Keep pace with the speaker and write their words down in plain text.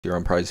Here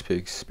on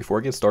PrizePicks. Before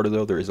I get started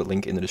though, there is a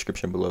link in the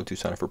description below to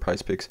sign up for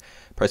PrizePicks.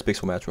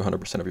 PrizePicks will match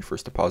 100% of your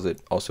first deposit.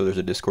 Also, there's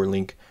a Discord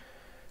link,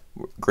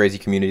 crazy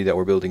community that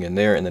we're building in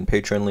there, and then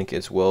Patreon link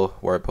as well,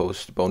 where I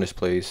post bonus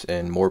plays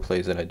and more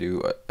plays than I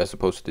do as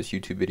opposed to this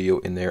YouTube video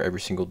in there every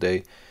single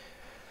day.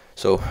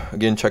 So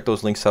again, check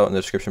those links out in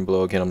the description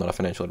below. Again, I'm not a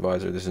financial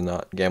advisor. This is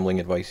not gambling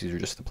advice. These are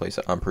just the plays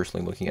that I'm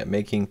personally looking at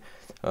making.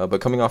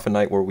 But coming off a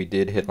night where we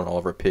did hit on all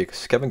of our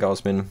picks, Kevin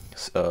Gausman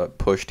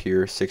pushed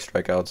here, 6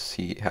 strikeouts.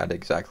 He had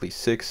exactly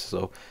 6.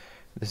 So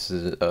this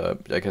is,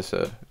 I guess,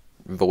 a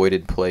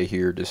voided play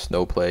here, just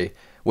no play,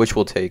 which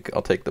we'll take.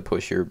 I'll take the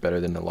push here better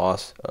than the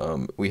loss.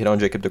 We hit on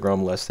Jacob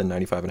deGrom, less than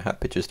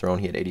 95.5 pitches thrown.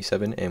 He had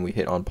 87. And we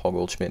hit on Paul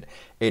Goldschmidt,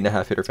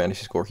 8.5 hitter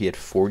fantasy score. He had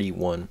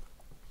 41.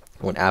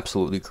 Went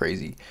absolutely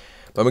crazy.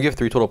 But I'm going to give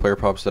 3 total player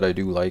props that I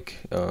do like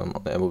on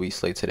the MLB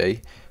slate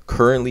today.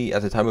 Currently,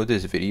 at the time of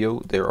this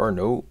video, there are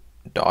no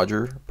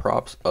Dodger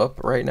props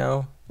up right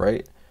now,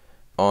 right,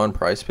 on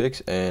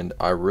PrizePicks. And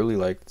I really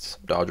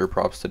liked Dodger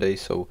props today,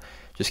 so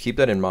just keep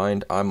that in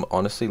mind. I'm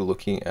honestly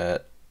looking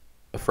at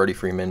a Freddie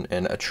Freeman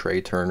and a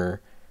Trey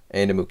Turner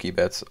and a Mookie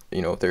Betts,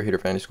 you know, if their hitter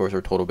fantasy scores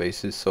are total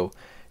bases. So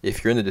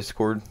if you're in the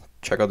Discord,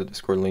 check out the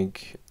Discord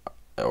link.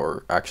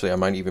 Or actually, I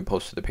might even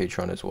post to the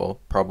Patreon as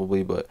well,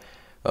 probably, but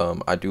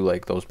I do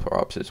like those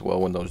props as well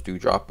when those do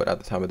drop. But at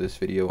the time of this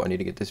video, I need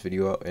to get this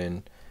video out,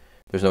 and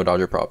there's no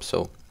Dodger props,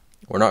 so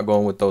we're not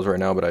going with those right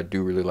now, but I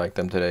do really like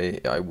them today.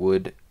 I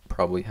would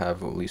probably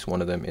have at least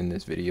one of them in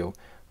this video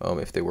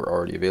if they were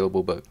already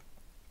available. But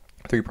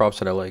 3 props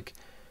that I like.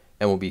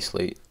 MLB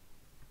slate.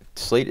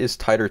 Slate is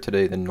tighter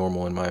today than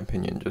normal, in my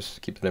opinion.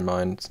 Just keep that in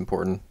mind. It's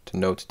important to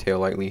note to tail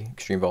lightly.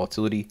 Extreme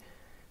volatility.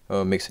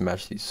 Mix and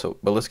match these.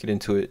 But let's get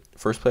into it.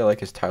 First play I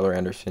like is Tyler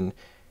Anderson.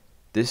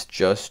 This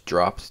just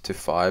dropped to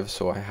 5,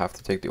 so I have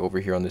to take the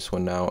over here on this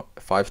one now.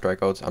 5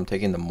 strikeouts. I'm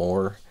taking the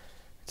more.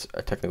 It's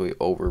technically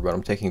over, but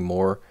I'm taking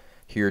more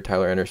here.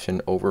 Tyler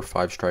Anderson over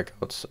 5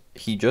 strikeouts.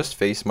 He just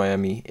faced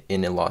Miami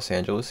in Los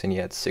Angeles, and he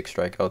had 6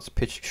 strikeouts.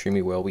 Pitched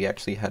extremely well. We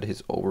actually had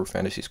his over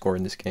fantasy score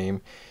in this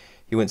game.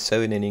 He went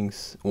 7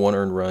 innings, 1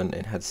 earned run,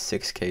 and had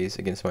 6 Ks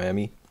against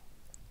Miami.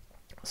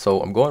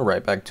 So I'm going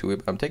right back to it,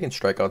 but I'm taking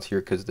strikeouts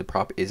here because the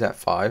prop is at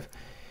 5.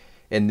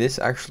 And this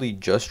actually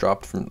just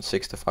dropped from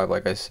 6 to 5,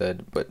 like I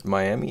said. But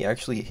Miami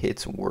actually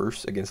hits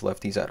worse against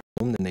lefties at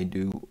home than they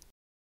do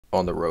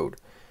on the road,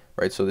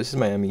 right? So this is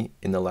Miami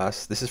in the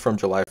last, this is from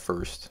July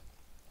 1st.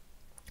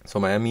 So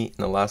Miami in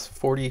the last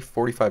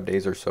 45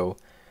 days or so,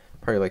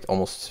 probably like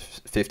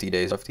almost 50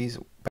 days, lefties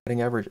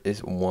batting average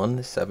is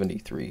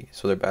 173.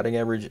 So their batting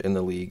average in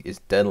the league is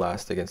dead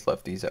last against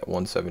lefties at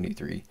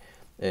 173.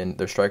 And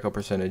their strikeout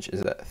percentage is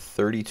at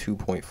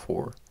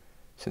 32.4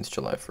 since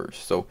July 1st.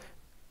 So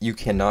you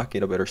cannot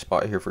get a better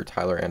spot here for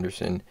Tyler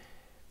Anderson.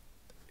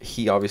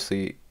 He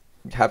obviously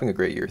having a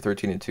great year,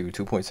 13-2,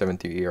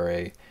 2.73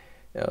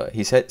 ERA.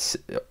 He's hit,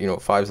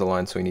 5's the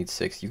line, so he needs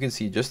 6. You can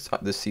see just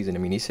this season, I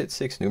mean, he's hit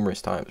 6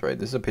 numerous times, right?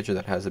 This is a pitcher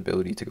that has the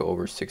ability to go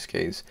over 6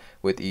 Ks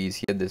with ease.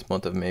 He had this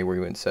month of May where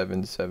he went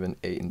 7, 7,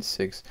 8, and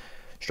 6.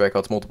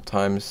 Strikeouts multiple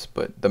times,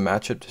 but the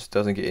matchup just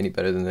doesn't get any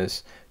better than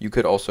this. You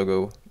could also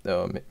go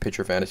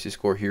pitcher fantasy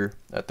score here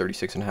at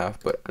 36.5,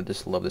 but I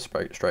just love the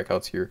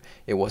strikeouts here.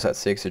 It was at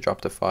 6, it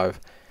dropped to 5.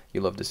 You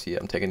love to see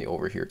it. I'm taking the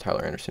over here.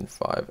 Tyler Anderson,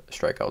 5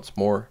 strikeouts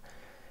more.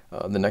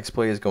 The next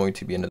play is going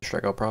to be another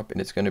strikeout prop, and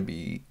it's going to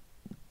be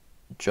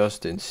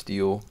Justin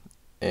Steele,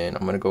 and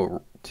I'm going to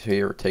go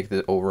here, take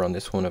the over on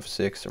this one of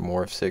 6 or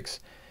more of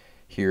 6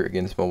 here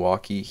against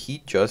Milwaukee.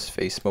 He just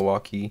faced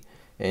Milwaukee,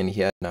 and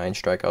he had 9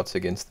 strikeouts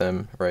against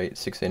them, right?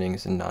 6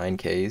 innings and 9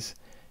 Ks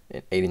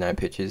and 89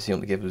 pitches. He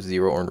only gave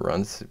 0 earned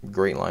runs.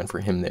 Great line for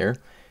him there.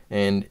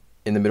 And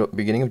in the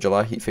beginning of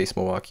July, he faced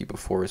Milwaukee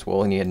before as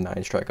well, and he had 9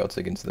 strikeouts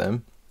against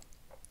them.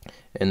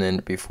 And then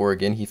before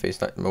again, he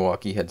faced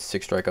Milwaukee, he had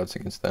 6 strikeouts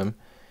against them.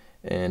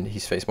 And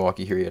he's faced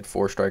Milwaukee here, he had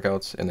 4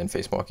 strikeouts, and then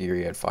faced Milwaukee here,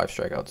 he had 5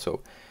 strikeouts.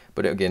 So,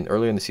 but again,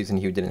 earlier in the season,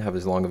 he didn't have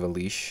as long of a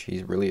leash.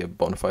 He's really a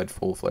bona fide,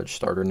 full-fledged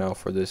starter now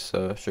for this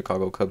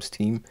Chicago Cubs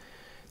team.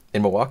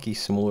 In Milwaukee,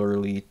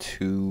 similarly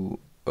to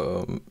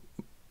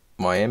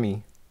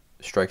Miami,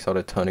 strikes out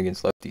a ton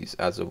against lefties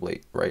as of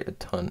late, right? A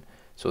ton.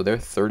 So they're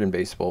 3rd in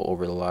baseball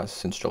over the last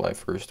since July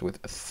 1st with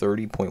a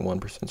 30.1%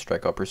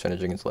 strikeout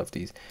percentage against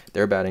lefties.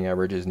 Their batting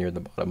average is near the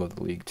bottom of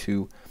the league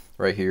too,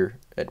 right here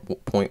at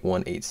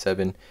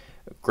 .187.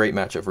 Great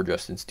matchup for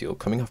Justin Steele.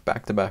 Coming off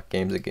back-to-back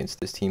games against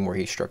this team where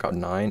he struck out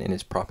 9 and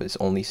his prop is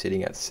only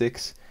sitting at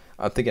 6.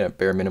 I'm thinking at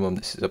bare minimum,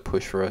 this is a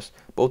push for us.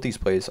 Both these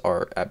plays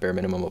are at bare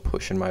minimum a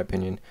push in my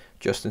opinion.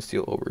 Justin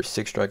Steele over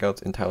 6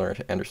 strikeouts and Tyler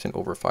Anderson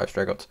over 5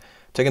 strikeouts.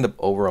 Taking the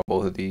over on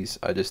both of these,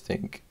 I just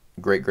think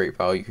great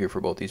value here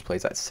for both these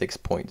plays at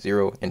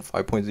 6.0 and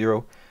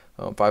 5.0.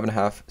 5.5,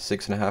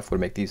 6.5 would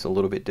make these a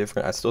little bit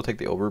different. I'd still take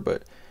the over,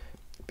 but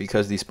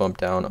because these bumped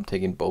down, I'm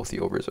taking both the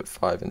overs at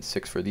 5 and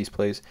 6 for these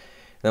plays.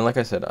 And then, like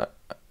I said,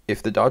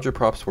 if the Dodger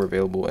props were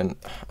available, and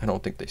I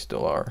don't think they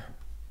still are.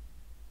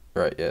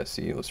 Right, yeah,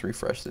 see, let's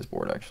refresh this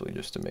board actually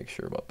just to make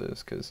sure about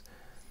this, because,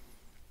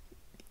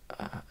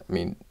 I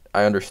mean,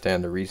 I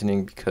understand the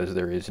reasoning because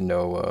there is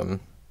no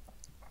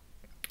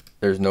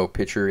there's no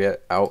pitcher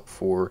yet out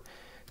for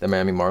the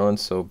Miami Marlins,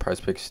 so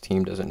PrizePicks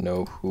team doesn't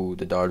know who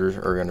the Dodgers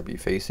are going to be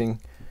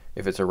facing,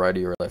 if it's a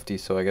righty or a lefty.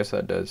 So I guess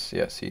that does,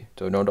 yeah, see.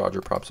 So no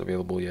Dodger props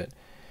available yet.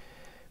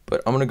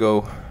 But I'm going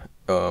to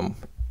go,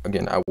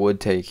 again, I would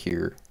take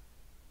here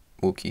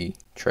Mookie,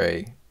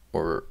 Trey,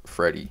 or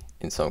Freddie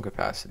in some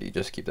capacity.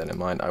 Just keep that in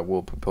mind. I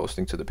will be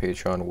posting to the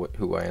Patreon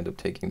who I end up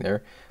taking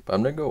there. But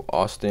I'm going to go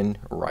Austin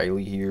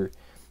Riley here,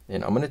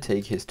 and I'm going to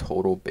take his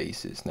total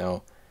bases.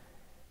 Now,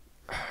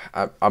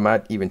 I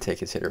might even take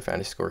his hitter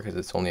fantasy score because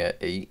it's only at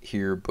 8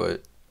 here,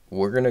 but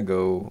we're going to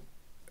go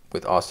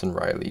with Austin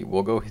Riley.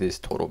 We'll go his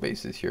total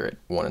bases here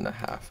at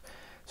 1.5.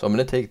 So I'm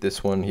going to take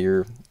this one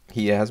here.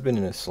 He has been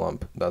in a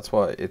slump. That's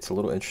why it's a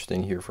little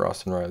interesting here for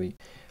Austin Riley.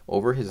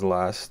 Over his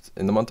last,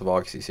 in the month of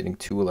August, he's hitting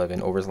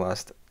 211. Over his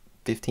last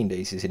 15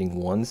 days, he's hitting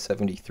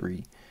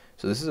 173.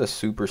 So this is a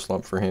super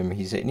slump for him.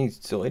 He's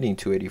still hitting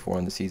 284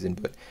 on the season,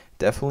 but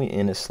definitely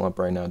in a slump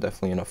right now,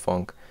 definitely in a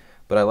funk.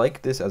 But I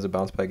like this as a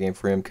bounce back game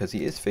for him because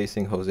he is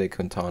facing Jose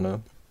Quintana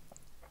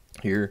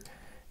here.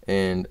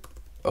 And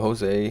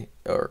Austin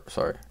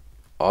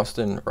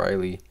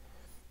Riley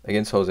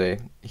against Jose,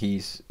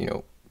 he's,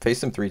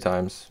 faced him 3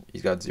 times.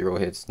 He's got 0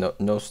 hits, no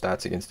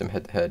stats against him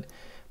head to head.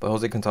 But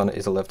Jose Quintana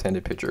is a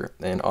left-handed pitcher,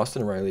 and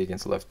Austin Riley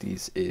against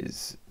lefties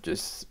is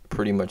just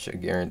pretty much a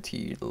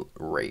guaranteed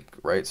rake,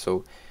 right?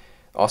 So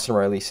Austin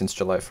Riley, since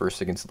July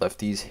 1st against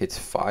lefties, hits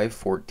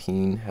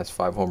 .514, has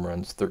 5 home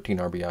runs, 13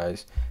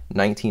 RBIs,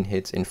 19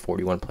 hits in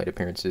 41 plate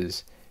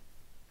appearances.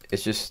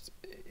 It's just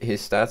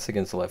his stats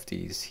against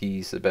lefties.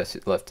 He's the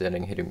best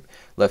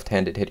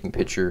left-handed hitting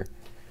pitcher.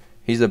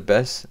 He's the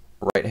best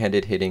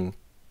right-handed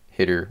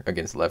hitter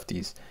against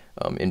lefties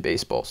in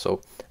baseball.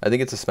 So I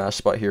think it's a smash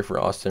spot here for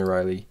Austin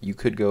Riley. You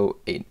could go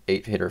 8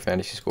 hitter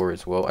fantasy score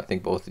as well. I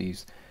think both of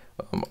these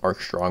are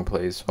strong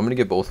plays. So I'm going to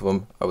get both of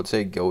them. I would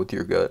say go with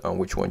your gut on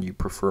which one you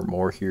prefer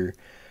more here.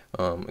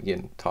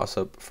 Again, toss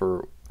up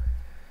for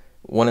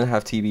 1.5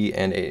 TB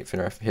and 8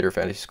 hitter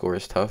fantasy score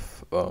is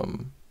tough.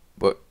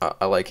 But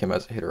I like him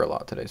as a hitter a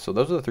lot today. So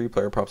those are the 3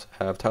 player props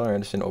I have. Tyler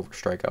Anderson over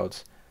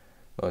strikeouts,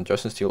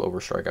 Justin Steele over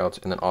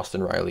strikeouts, and then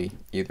Austin Riley,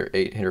 either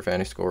 8 hitter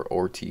fantasy score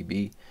or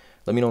TB.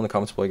 Let me know in the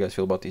comments below how you guys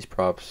feel about these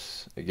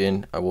props.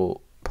 Again, I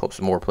will post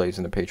some more plays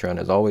in the Patreon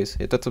as always.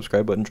 Hit that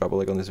subscribe button, drop a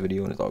like on this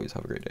video, and as always,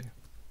 have a great day.